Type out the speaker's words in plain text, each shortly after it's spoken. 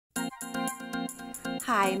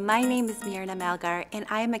Hi, my name is Myrna Melgar, and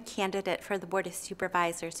I am a candidate for the Board of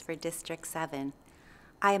Supervisors for District 7.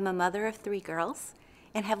 I am a mother of 3 girls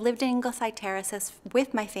and have lived in Ingleside Terraces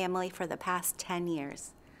with my family for the past 10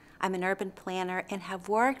 years. I'm an urban planner and have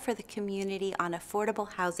worked for the community on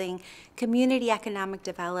affordable housing, community economic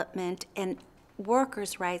development, and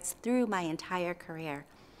workers' rights through my entire career.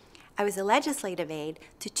 I was a legislative aide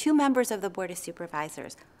to 2 members of the Board of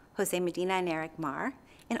Supervisors, Jose Medina and Eric Marr,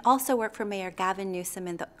 and also worked for Mayor Gavin Newsom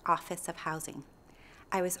in the Office of Housing.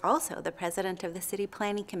 I was also the president of the City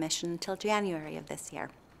Planning Commission until January of this year.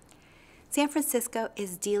 San Francisco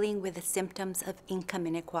is dealing with the symptoms of income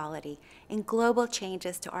inequality and global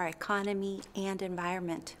changes to our economy and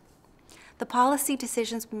environment. The policy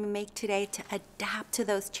decisions we make today to adapt to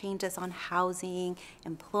those changes on housing,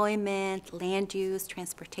 employment, land use,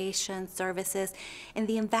 transportation, services, and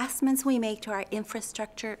the investments we make to our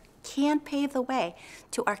infrastructure can pave the way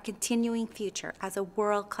to our continuing future as a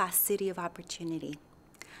world-class city of opportunity.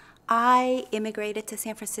 I immigrated to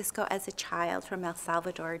San Francisco as a child from El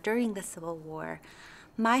Salvador during the Civil War.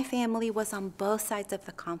 My family was on both sides of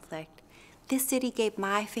the conflict. This city gave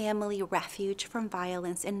my family refuge from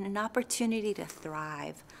violence and an opportunity to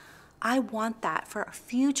thrive. I want that for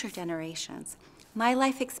future generations. My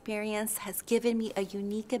life experience has given me a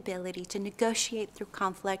unique ability to negotiate through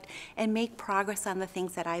conflict and make progress on the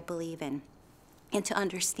things that I believe in, and to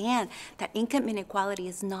understand that income inequality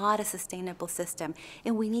is not a sustainable system,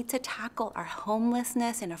 and we need to tackle our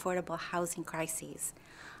homelessness and affordable housing crises.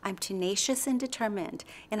 I'm tenacious and determined,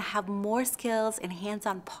 and I have more skills and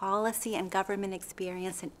hands-on policy and government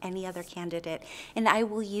experience than any other candidate, and I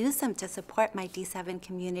will use them to support my D7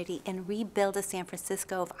 community and rebuild a San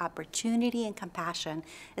Francisco of opportunity and compassion,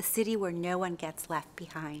 a city where no one gets left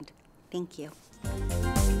behind. Thank you.